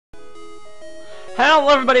Hello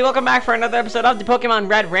everybody, welcome back for another episode of the Pokemon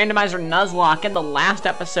Red Randomizer Nuzlocke. In the last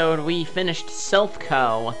episode, we finished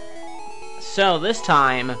Silph-Co. So this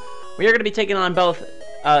time, we are going to be taking on both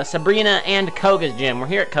Sabrina and Koga's gym. We're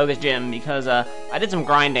here at Koga's gym because I did some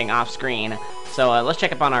grinding off screen. So let's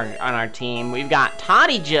check up on our team. We've got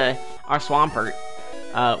Toddyja, our Swampert,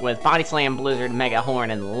 with Body Slam, Blizzard, Mega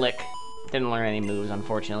Horn, and Lick. Didn't learn any moves,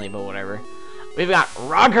 unfortunately, but whatever. We've got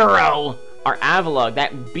Rogero, our Avalugg,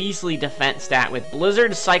 that beastly defense stat with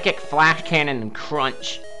Blizzard, Psychic, Flash Cannon, and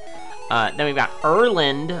Crunch. Then we've got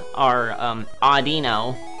Erland, our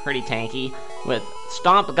Audino, pretty tanky, with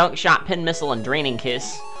Stomp, Gunk Shot, Pin Missile, and Draining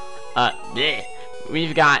Kiss. Bleh.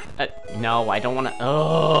 We've got, no, I don't want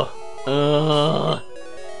to,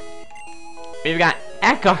 We've got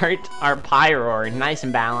Eckhart, our Pyroar, nice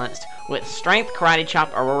and balanced, with Strength, Karate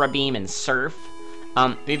Chop, Aurora Beam, and Surf.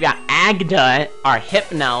 We've got Agda, our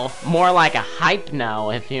Hypno, more like a Hypno,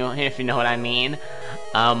 if you know what I mean.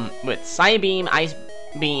 With Psybeam, Ice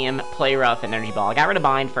Beam, Play Rough, and Energy Ball. I got rid of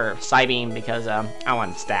Bind for Psybeam because I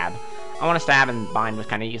want to stab. I want to stab, and Bind was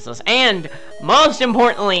kind of useless. And most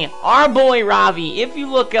importantly, our boy Ravi. If you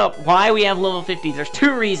look up why we have level 50s, there's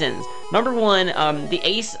two reasons. Number one, the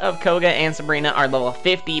ace of Koga and Sabrina are level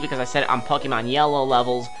 50 because I set it on Pokemon Yellow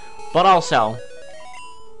levels, but also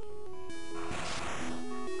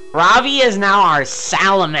Ravi is now our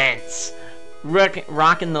Salamence,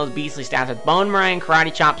 rocking those beastly stats with Bone Meringue,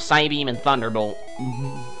 Karate Chop, Psybeam, and Thunderbolt.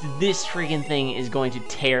 This freaking thing is going to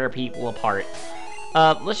tear people apart.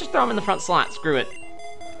 Let's just throw him in the front slot. Screw it.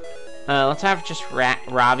 Let's have just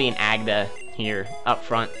Ravi and Agda here up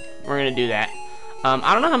front. We're gonna do that.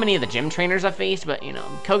 I don't know how many of the gym trainers I've faced, but you know,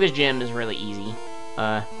 Koga's gym is really easy.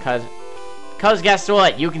 Cause guess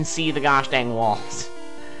what? You can see the gosh dang walls.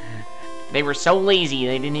 They were so lazy,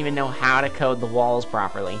 they didn't even know how to code the walls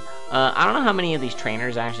properly. I don't know how many of these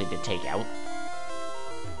trainers I actually did take out.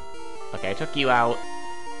 Okay, I took you out.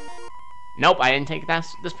 Nope, I didn't take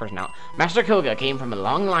this person out. Master Koga came from a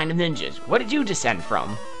long line of ninjas. What did you descend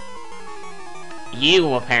from?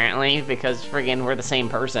 You, apparently, because friggin' we're the same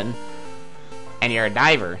person. And you're a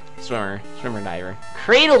diver. Swimmer, diver.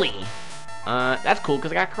 Cradley! That's cool,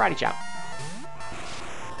 because I got Karate Chop.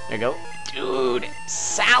 There you go. Dude,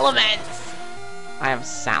 Salamence! I have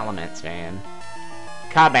Salamence, man.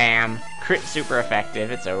 Kabam! Crit super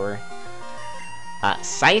effective, it's over.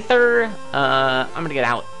 Scyther, I'm gonna get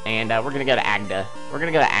out, and we're gonna go to Agda. We're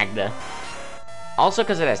gonna go to Agda. Also,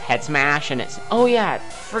 because it has Head Smash, and it's... Oh, yeah,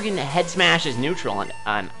 friggin' Head Smash is neutral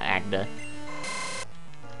on Agda.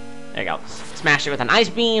 There you go. Smash it with an Ice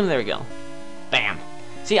Beam, there we go. Bam.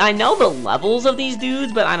 See, I know the levels of these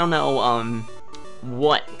dudes, but I don't know,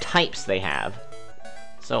 what types they have.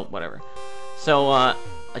 So, whatever. So,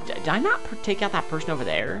 did I not take out that person over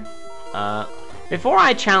there? Before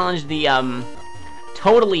I challenge the,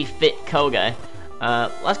 totally fit Koga,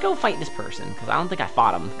 let's go fight this person, because I don't think I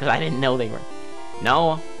fought him, because I didn't know they were...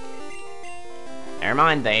 No. Never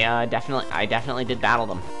mind, I definitely did battle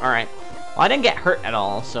them. Alright. Well, I didn't get hurt at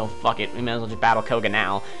all, so fuck it, we may as well just battle Koga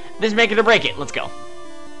now. This is make it or break it, let's go.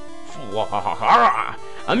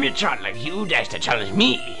 A mere child like you dares to challenge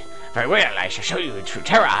me. Very well, I shall show you true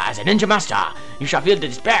terror as a ninja master. You shall feel the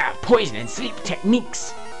despair of poison and sleep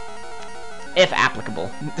techniques. If applicable.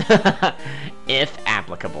 If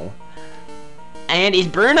applicable. And he's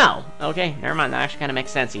Bruno. Okay, never mind, that actually kind of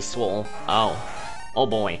makes sense. He's swole. Oh. Oh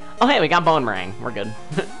boy. Oh hey, we got Bone Meringue. We're good.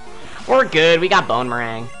 We're good, we got Bone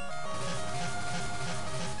Meringue.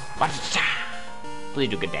 Please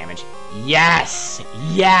do good damage. Yes!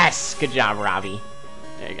 Yes! Good job, Ravi.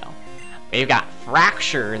 There you go. We've got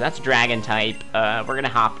Fracture. That's Dragon type. We're gonna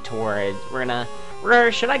hop towards...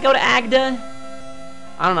 Should I go to Agda?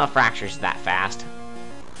 I don't know if Fracture's that fast.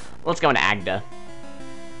 Let's go into Agda.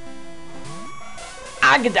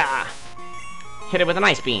 Agda! Hit it with an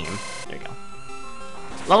Ice Beam. There you go.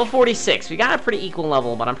 Level 46. We got a pretty equal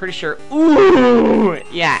level, but I'm pretty sure... Ooh!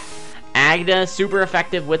 Yeah. Agda, super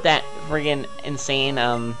effective with that friggin' insane,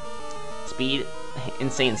 speed.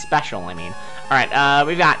 Insane special, I mean. Alright,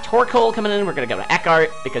 we've got Torkoal coming in. We're gonna go to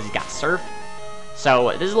Eckhart because he's got Surf.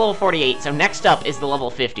 So, this is level 48. So, next up is the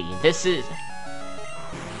level 50. This is...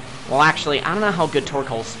 Well, actually, I don't know how good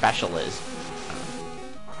Torkoal's special is.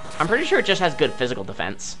 I'm pretty sure it just has good physical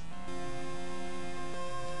defense.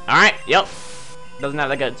 Alright, yep. Doesn't have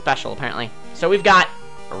that good special, apparently. So, we've got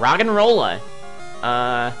Roggenrola.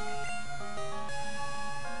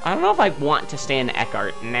 I don't know if I want to stay in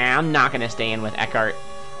Eckhart. Nah, I'm not gonna stay in with Eckhart.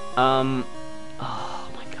 Oh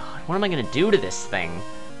my god, what am I gonna do to this thing?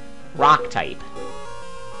 Rock type.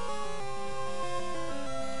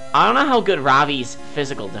 I don't know how good Ravi's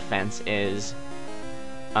physical defense is.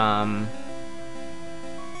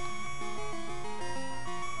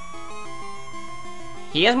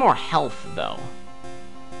 He has more health, though.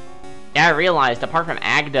 Yeah, I realized, apart from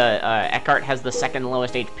Agda, Eckhart has the second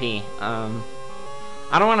lowest HP.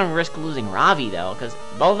 I don't want to risk losing Ravi, though, because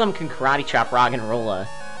both of them can Karate Chop Rock and Rolla,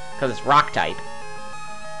 because it's Rock type.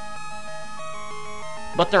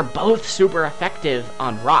 But they're both super effective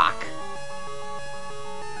on Rock.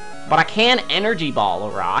 But I can Energy Ball a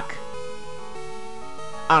Rock.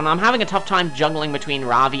 I don't know, I'm having a tough time juggling between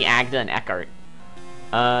Ravi, Agda, and Eckhart.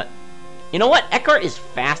 You know what? Eckhart is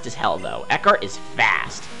fast as hell, though. Eckhart is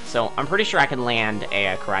fast. So I'm pretty sure I can land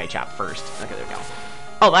a Karate Chop first. Okay, there we go.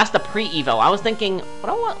 Oh, that's the pre-Evo. I was thinking...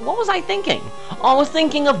 What was I thinking? Oh, I was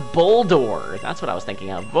thinking of Boldor. That's what I was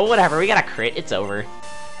thinking of. But whatever, we got a crit. It's over.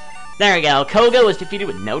 There we go. Koga was defeated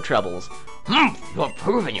with no troubles. You're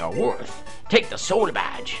proving your worth. Take the Soul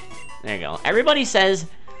Badge. There you go. Everybody says...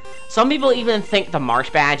 Some people even think the Marsh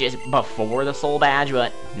Badge is before the Soul Badge,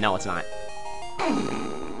 but no, it's not.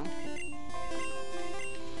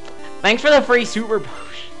 Thanks for the free Super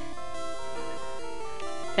Potion.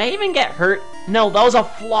 Did I even get hurt? No, that was a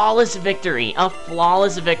flawless victory. A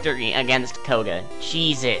flawless victory against Koga.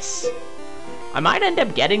 Jesus. I might end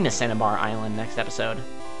up getting to Cinnabar Island next episode.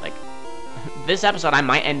 Like, this episode I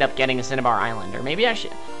might end up getting a Cinnabar Island. Or maybe I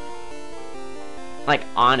should... Like,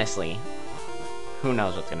 honestly. Who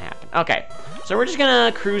knows what's gonna happen. Okay, so we're just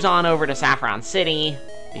gonna cruise on over to Saffron City.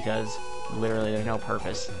 Because, literally, there's no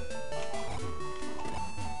purpose.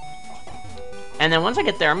 And then once I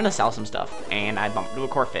get there, I'm gonna sell some stuff. And I bump into a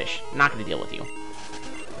Corphish. Not gonna deal with you.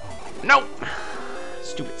 Nope!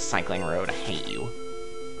 Stupid cycling road. I hate you.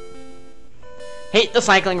 Hate the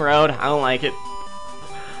cycling road. I don't like it.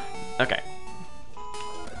 Okay.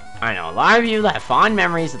 I know, a lot of you have fond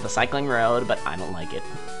memories of the cycling road, but I don't like it.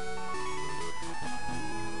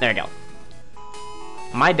 There we go.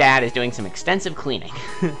 My dad is doing some extensive cleaning.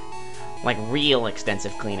 Like, real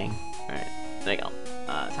extensive cleaning. Alright, there you go.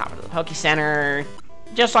 Let's hop over to the Poke Center,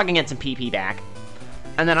 just so I can get some PP back.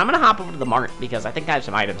 And then I'm gonna hop over to the Mart, because I think I have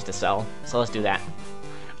some items to sell. So let's do that.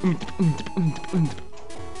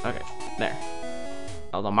 Okay, there.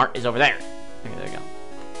 Oh, the Mart is over there. Okay, there we go.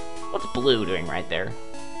 What's Blue doing right there?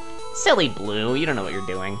 Silly Blue, you don't know what you're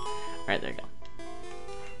doing. Alright, there you go.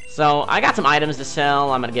 So, I got some items to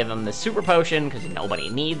sell. I'm gonna give him the Super Potion, because nobody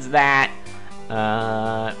needs that. We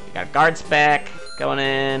got a Guard Spec going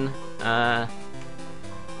in. An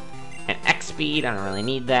X Speed, I don't really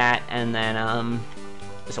need that. And then,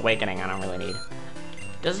 this Awakening, I don't really need.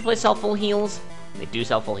 Does this place sell full heals? They do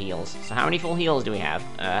sell full heals. So how many full heals do we have?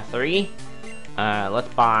 3? Let's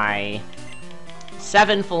buy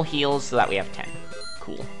 7 full heals so that we have 10.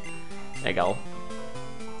 Cool. There you go.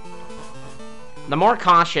 The more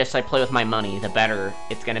cautious I play with my money, the better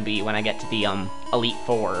it's gonna be when I get to the, Elite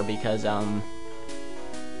Four, because, then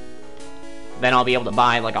I'll be able to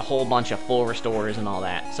buy, like, a whole bunch of full restores and all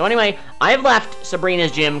that. So anyway, I've left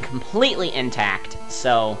Sabrina's gym completely intact,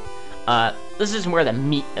 so, this is where the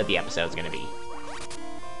meat of the episode's gonna be.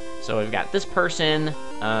 So we've got this person,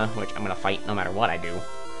 which I'm gonna fight no matter what I do.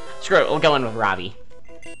 Screw it, we'll go in with Ravi.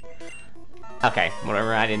 Okay,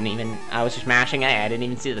 whatever, I was just mashing A, I didn't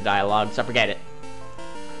even see the dialogue, so forget it.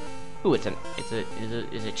 Ooh, it's a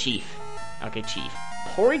Chief. Okay, Chief.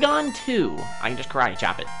 Porygon 2. I can just Karate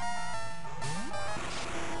Chop it.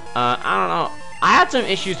 I don't know. I had some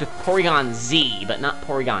issues with Porygon Z, but not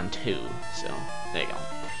Porygon 2. So, there you go.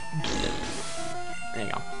 There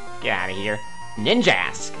you go. Get out of here.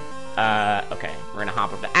 Ninjask. Okay. We're gonna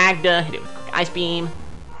hop over to Agda, hit it with Quick Ice Beam.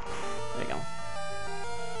 There you go.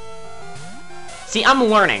 See, I'm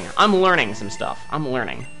learning. I'm learning some stuff. I'm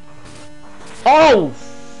learning. Oh,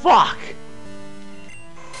 fuck!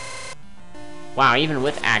 Wow, even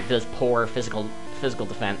with Agda's poor physical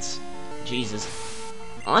defense. Jesus.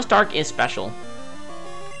 Unless Dark is special.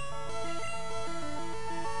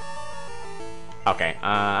 Okay,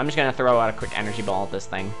 I'm just gonna throw out a quick energy ball at this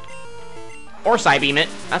thing. Or Psybeam it.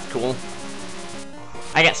 That's cool.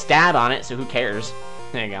 I got stab on it, so who cares?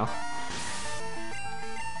 There you go.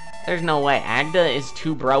 There's no way. Agda is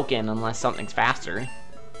too broken unless something's faster.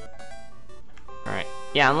 Alright.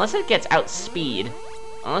 Yeah, unless it gets outspeed.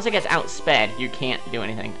 Unless it gets outsped, you can't do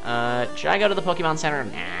anything. Should I go to the Pokemon Center?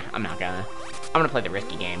 Nah, I'm not gonna. I'm gonna play the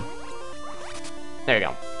risky game. There you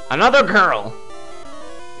go. Another girl!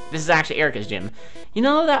 This is actually Erica's gym. You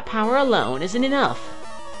know, that power alone isn't enough.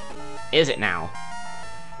 Is it now?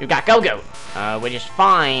 We've got Go-Go, which is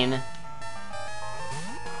fine.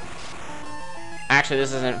 Actually,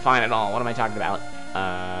 this isn't fine at all. What am I talking about?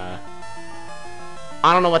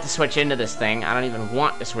 I don't know what to switch into this thing. I don't even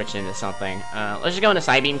want to switch into something. Let's just go into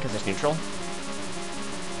Psybeam because it's neutral.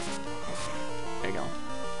 There you go.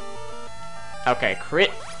 Okay,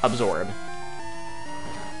 crit, absorb.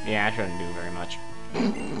 Yeah, I shouldn't do very much.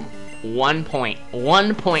 1 point.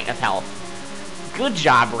 1 point of health. Good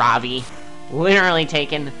job, Ravi. Literally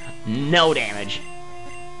taken no damage.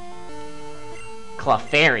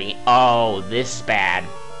 Clefairy. Oh, this is bad.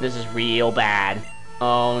 This is real bad.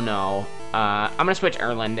 Oh, no. I'm gonna switch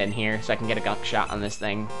Erland in here so I can get a gunk shot on this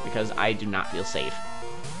thing, because I do not feel safe.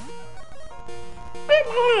 There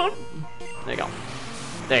you go.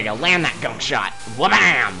 There you go. Land that gunk shot.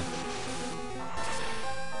 Wha-bam!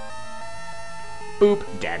 Boop.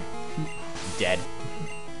 Dead. Dead.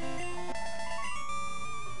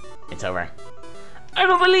 It's over. I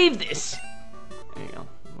don't believe this! There you go.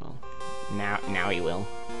 Well, now he will.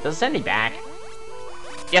 Does it send me back?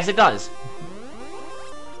 Yes, it does.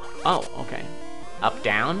 Oh, okay. Up,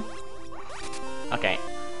 down? Okay.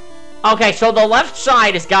 Okay, so the left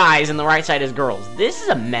side is guys and the right side is girls. This is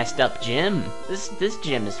a messed up gym. This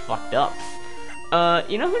gym is fucked up.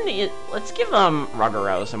 You know who needs... Let's give,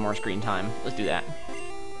 Ruguro some more screen time. Let's do that.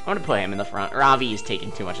 I want to put him in the front. Ravi is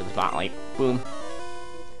taking too much of the spotlight. Boom.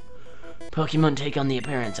 Pokemon take on the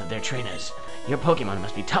appearance of their trainers. Your Pokemon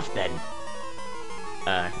must be tough then.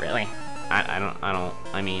 Really?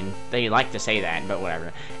 I mean, they like to say that, but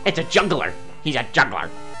whatever. It's a juggler! He's a juggler!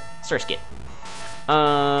 Surskit.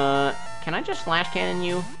 Can I just Flash Cannon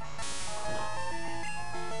you?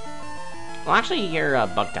 Well, actually, you're a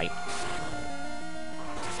bug type.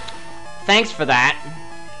 Thanks for that.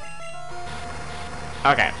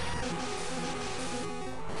 Okay.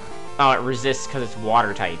 Oh, it resists because it's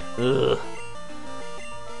water type. Ugh.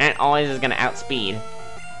 And it always is gonna outspeed.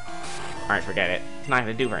 Alright, forget it. It's not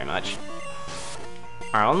gonna do very much.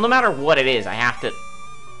 Alright, well, no matter what it is, I have to...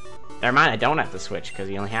 Never mind, I don't have to switch, because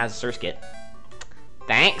he only has Surskit.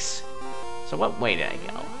 Thanks. So what way did I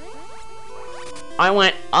go? I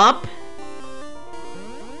went up.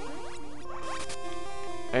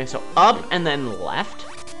 Okay, so up and then left.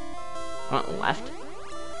 I went left.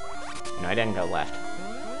 No, I didn't go left.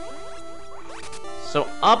 So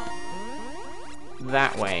up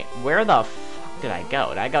that way. Where the fuck did I go?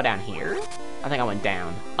 Did I go down here? I think I went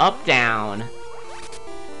down. Up, down.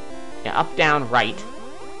 Yeah, up, down, right.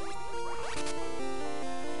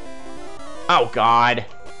 Oh, God.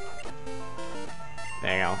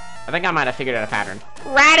 There you go. I think I might have figured out a pattern.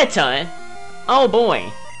 Rattata! Oh,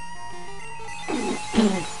 boy.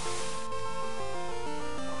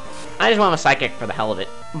 I just want a Psychic for the hell of it.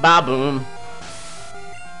 Ba-boom.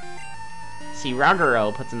 See,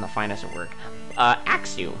 Ruguro puts in the finest of work.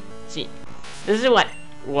 Axew. See, this is what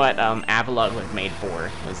Avalugg was made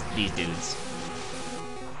for, was these dudes.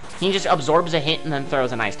 He just absorbs a hit and then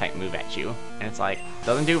throws an Ice-type move at you. And it's like,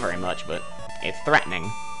 doesn't do very much, but it's threatening.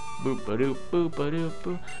 Boop-a-doop, boop-a-doop,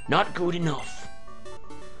 boop. Not good enough.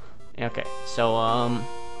 Okay, so,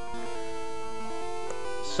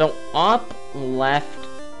 so up, left,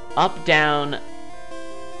 up, down,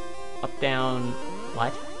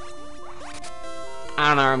 what? I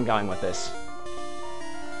don't know where I'm going with this.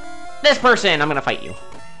 This person! I'm gonna fight you.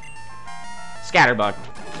 Scatterbug.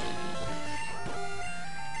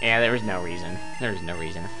 Yeah, there was no reason. There was no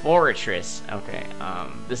reason. Fortress. Okay,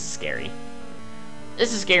 this is scary.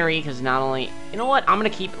 This is scary because not only... You know what? I'm gonna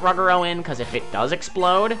keep Ruguro in because if it does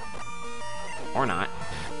explode... Or not.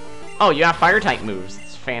 Oh, you have Fire-type moves.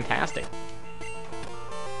 It's fantastic.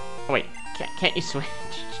 Oh, wait. Can't you switch?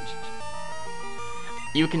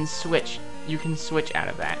 You can switch. You can switch out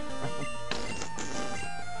of that.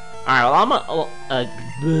 Alright, well,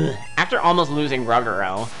 after almost losing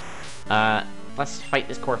Ruguro, let's fight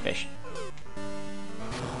this Corphish.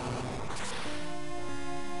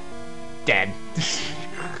 Dead.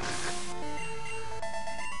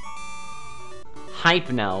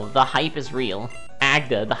 Hypno, the hype is real.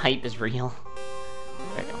 Agda, the hype is real.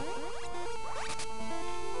 There you go.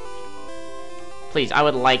 Please, I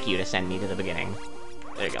would like you to send me to the beginning.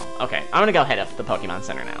 There you go. Okay, I'm gonna go head up to the Pokemon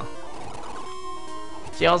Center now.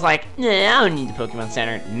 See, I was like, yeah, I don't need the Pokemon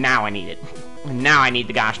Center. Now I need it. Now I need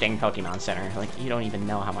the gosh dang Pokemon Center. Like, you don't even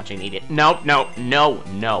know how much I need it. Nope, no, no,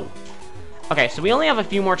 no. Okay, so we only have a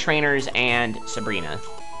few more trainers and Sabrina.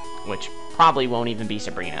 Which probably won't even be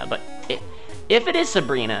Sabrina. But if it is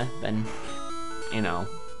Sabrina, then, you know,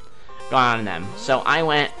 go on them. So I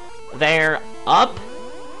went there, up,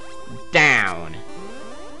 down,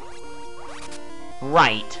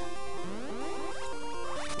 right,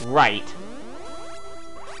 right,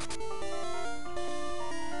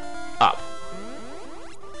 up.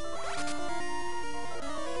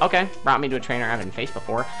 Okay, brought me to a trainer I haven't faced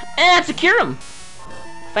before. And it's a Kyurem!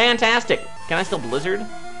 Fantastic. Can I still Blizzard?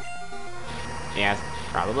 Yeah,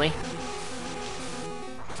 probably.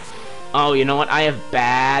 Oh, you know what? I have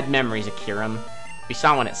bad memories of Kyurem. We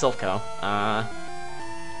saw one at Silphco.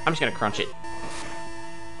 I'm just gonna crunch it.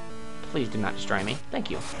 Please do not destroy me. Thank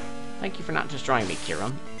you. Thank you for not destroying me,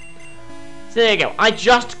 Kirim. So there you go. I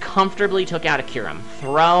just comfortably took out a Kirim.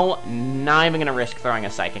 Throw. Not even gonna risk throwing a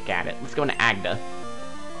Psychic at it. Let's go into Agda.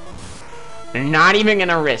 Not even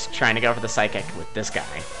gonna risk trying to go for the Psychic with this guy.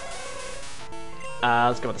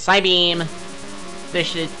 Let's go with the Psybeam.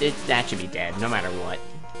 That should be dead, no matter what.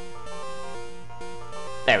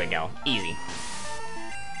 There we go. Easy.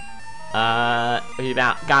 We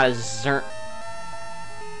got a Zerk.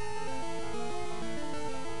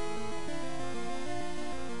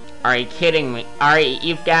 Are you kidding me?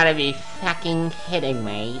 You've gotta be fucking kidding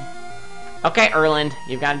me. Okay, Erland,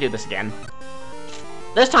 you've gotta do this again.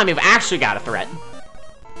 This time you've actually got a threat.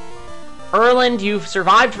 Erland, you've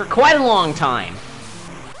survived for quite a long time.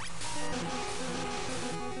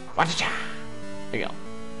 Watcha! There you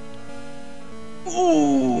go.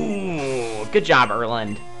 Ooh! Good job,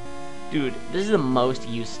 Erland. Dude, this is the most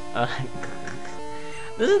this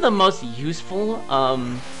is the most useful,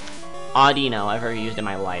 Audino I've ever used in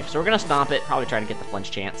my life. So we're gonna stomp it, probably try to get the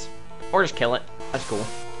flinch chance. Or just kill it. That's cool.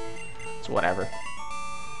 It's whatever.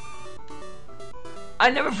 I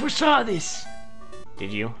never foresaw this!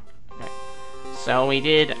 Did you? Okay. So we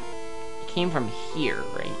did... It came from here,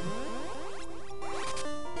 right?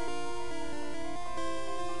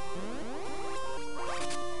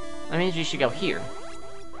 That means we should go here.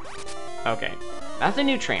 Okay. That's a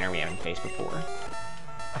new trainer we haven't faced before.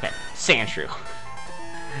 Okay. Sandshrew.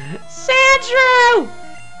 Sandshrew!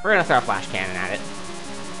 We're gonna throw a flash cannon at it.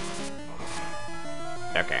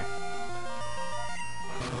 Okay.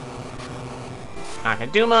 Not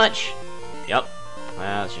gonna do much. Yep.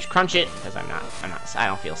 Let's just crunch it, because I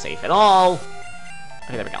don't feel safe at all.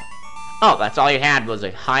 Okay, there we go. Oh, that's all you had was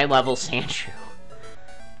a high-level Sandshrew.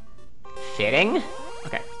 Fitting?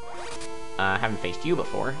 Okay. Haven't faced you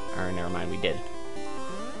before. Or, never mind, we did.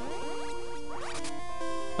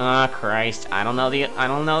 Oh, Christ. I don't know the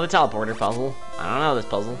teleporter puzzle. I don't know this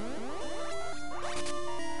puzzle.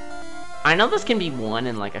 I know this can be won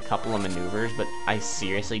in, like, a couple of maneuvers, but I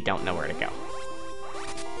seriously don't know where to go.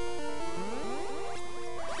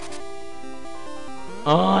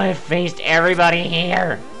 Oh, I've faced everybody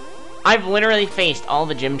here! I've literally faced all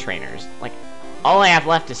the gym trainers. Like, all I have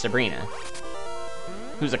left is Sabrina.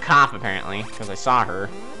 Who's a cop, apparently, because I saw her.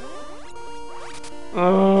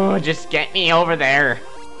 Oh, just get me over there.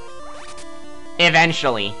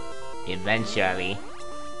 Eventually. Eventually.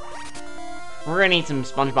 We're gonna need some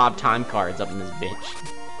SpongeBob time cards up in this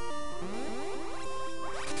bitch.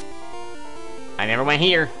 I never went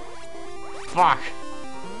here. Fuck.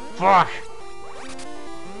 Fuck.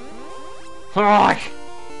 Fuck.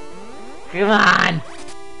 Come on.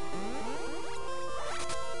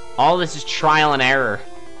 All this is trial and error.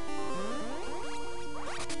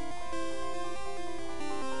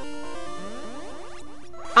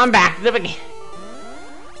 I'm back to the beginning.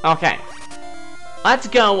 Okay. Let's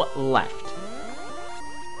go left.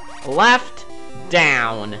 Left,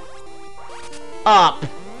 down, up,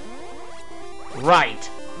 right,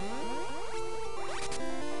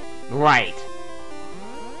 right,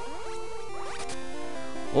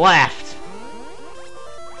 left,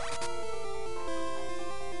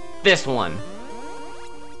 this one,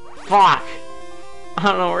 fuck, I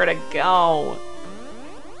don't know where to go,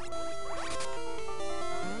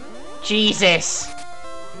 Jesus,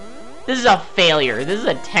 this is a failure, this is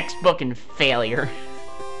a textbook in failure.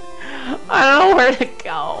 I don't know where to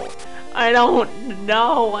go. I don't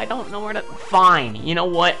know where to... Fine. You know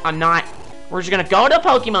what? We're just gonna go to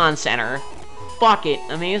Pokemon Center. Fuck it.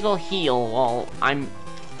 I may as well heal while I'm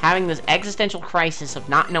having this existential crisis of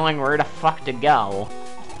not knowing where the fuck to go.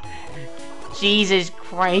 Jesus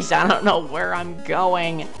Christ, I don't know where I'm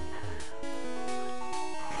going.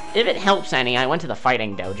 If it helps any, I went to the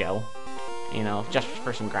fighting dojo. You know, just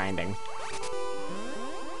for some grinding.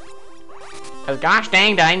 Because gosh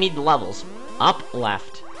dang, do I need the levels. Up,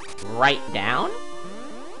 left, right, down?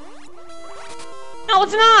 No,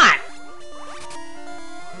 it's not!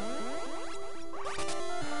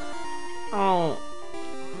 Oh.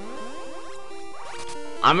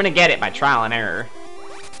 I'm gonna get it by trial and error.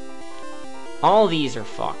 All these are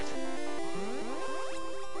fucked.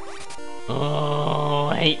 Oh,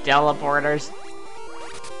 I hate teleporters.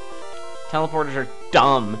 Teleporters are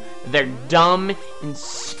dumb. They're dumb and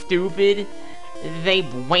stupid. They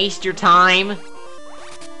waste your time.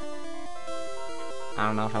 I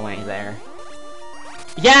don't know if I went there.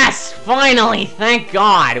 Yes! Finally! Thank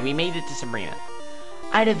God! We made it to Sabrina.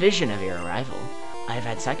 I had a vision of your arrival. I've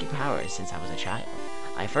had psychic powers since I was a child.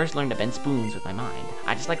 I first learned to bend spoons with my mind.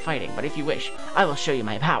 I just like fighting, but if you wish, I will show you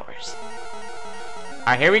my powers.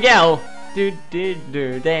 Alright, here we go.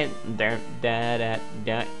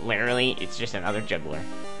 Literally, it's just another juggler.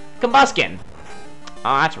 Combustion.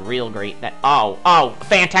 Oh, that's real great. Oh,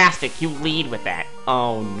 fantastic. You lead with that.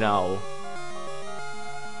 Oh, no.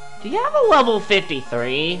 Do you have a level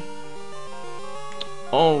 53?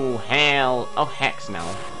 Oh, hell. Oh, hex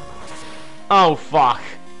no. Oh, fuck.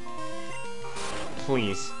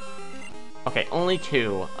 Please. Okay, only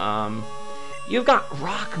 2. You've got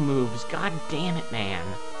rock moves. God damn it, man.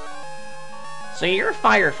 So you're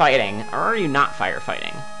firefighting, or are you not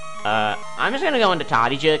firefighting? I'm just gonna go into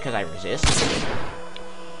Tadija, because I resist.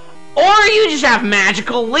 Or you just have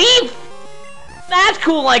magical leap! That's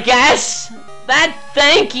cool, I guess!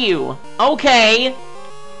 Thank you! Okay.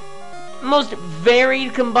 Most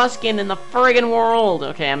varied combustion in the friggin' world.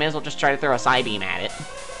 Okay, I may as well just try to throw a side beam at it.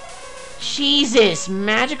 Jesus,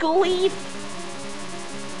 magical leap?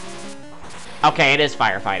 Okay, it is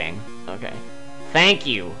firefighting. Okay. Thank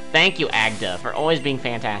you, Agda, for always being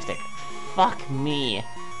fantastic. Fuck me.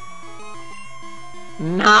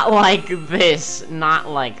 Not like this. Not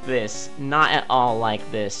like this. Not at all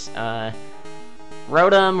like this.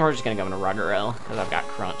 Rotom, we're just gonna go into Ruggerel, because I've got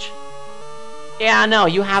Crunch. Yeah, no,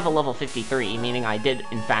 you have a level 53, meaning I did,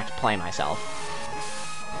 in fact, play myself.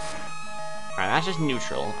 Alright, that's just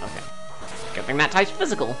neutral. Okay. Good thing that type's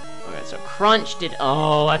physical. Okay, so Crunch did...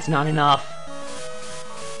 Oh, that's not enough.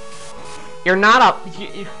 You're not a...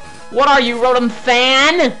 What are you, Rotom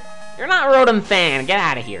fan? You're not Rotom fan. Get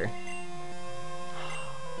out of here.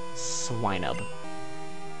 Swinub.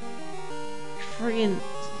 Friggin'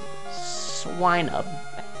 Swinub.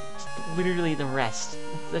 That's literally the rest.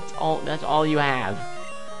 That's all you have.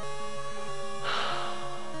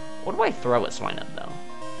 What do I throw at Swinub, though?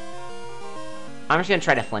 I'm just gonna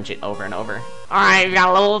try to flinch it over and over. Alright, we got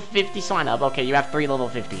a level 50 Swinub. Okay, you have 3 level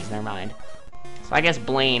 50s. Never mind. So I guess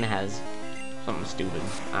Blaine has... something stupid.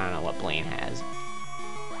 I don't know what Blaine has.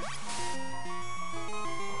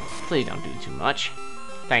 Please don't do too much.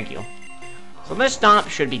 Thank you. So this stomp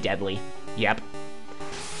should be deadly. Yep.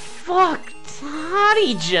 Fuck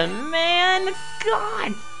Tadija, man!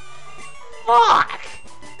 God! Fuck!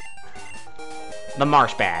 The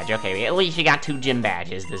Marsh badge. Okay, at least you got 2 gym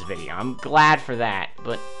badges this video. I'm glad for that,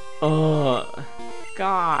 but... Ugh.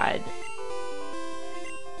 God.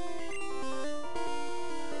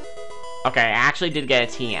 Okay, I actually did get a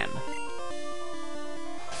TM.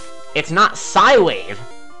 It's not Psywave,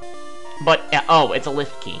 but, oh, it's a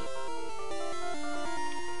lift key.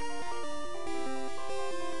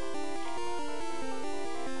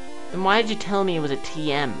 Then why did you tell me it was a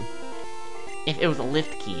TM? If it was a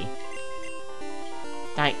lift key?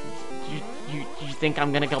 You think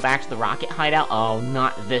I'm gonna go back to the rocket hideout? Oh,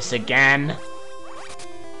 not this again.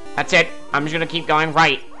 That's it. I'm just gonna keep going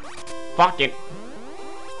right. Fuck it.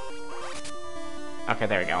 Okay,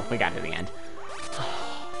 there we go. We got to the end.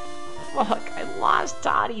 Fuck, I lost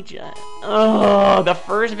Tadija. Oh, the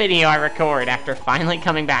first video I record after finally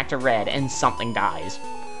coming back to Red and something dies.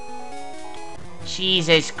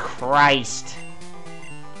 Jesus Christ.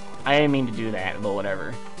 I didn't mean to do that, but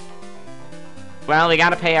whatever. Well, we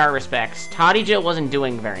gotta pay our respects. Tadija wasn't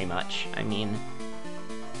doing very much. I mean,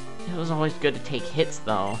 it was always good to take hits,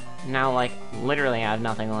 though. Now, like, literally I have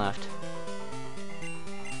nothing left.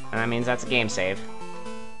 And that means that's a game save.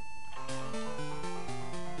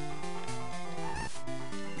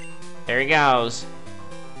 There he goes.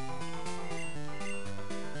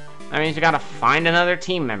 That means we gotta find another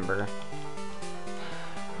team member.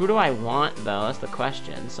 Who do I want, though? That's the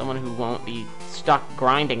question. Someone who won't be stuck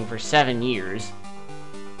grinding for 7 years.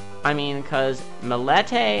 I mean, because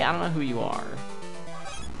Melete, I don't know who you are.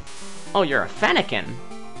 Oh, you're a Fennekin.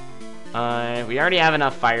 We already have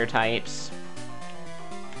enough fire types.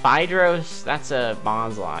 Phaedros, that's a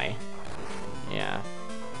Bonsly. Yeah.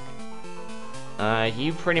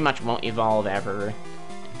 You pretty much won't evolve ever.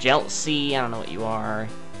 Jeltsy, I don't know what you are.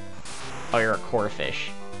 Oh, you're a Corphish.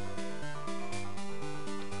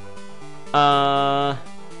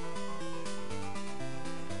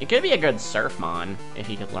 It could be a good Surfmon, if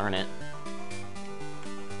he could learn it.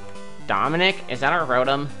 Dominic? Is that our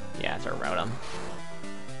Rotom? Yeah, it's our Rotom.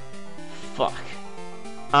 Fuck.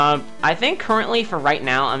 I think currently, for right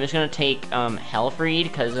now, I'm just gonna take, Hellfried,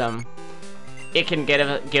 because, it can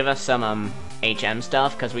give us some, HM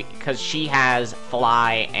stuff, because she has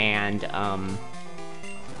Fly and,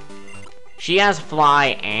 she has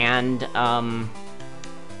Fly and,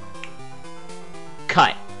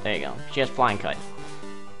 Cut. There you go. She has Flying Cut.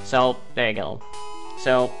 So, there you go.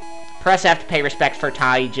 So, press F to pay respects for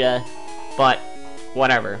Tadija, but,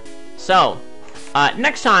 whatever. So,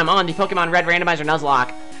 next time on the Pokemon Red Randomizer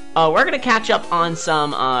Nuzlocke, we're gonna catch up on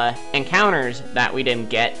some, encounters that we didn't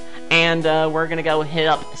get, and we're gonna go hit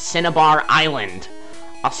up Cinnabar Island.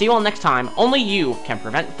 I'll see you all next time. Only you can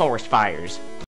prevent forest fires.